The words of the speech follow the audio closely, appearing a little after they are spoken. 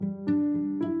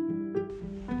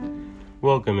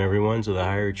Welcome everyone to the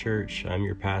Higher Church. I'm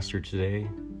your pastor today,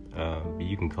 but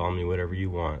you can call me whatever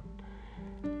you want.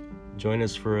 Join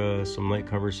us for some light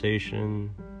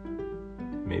conversation,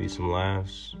 maybe some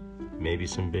laughs, maybe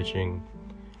some bitching.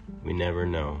 We never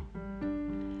know.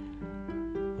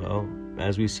 Well,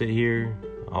 as we sit here,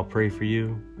 I'll pray for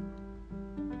you.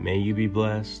 May you be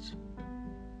blessed.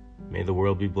 May the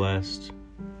world be blessed.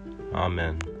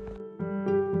 Amen.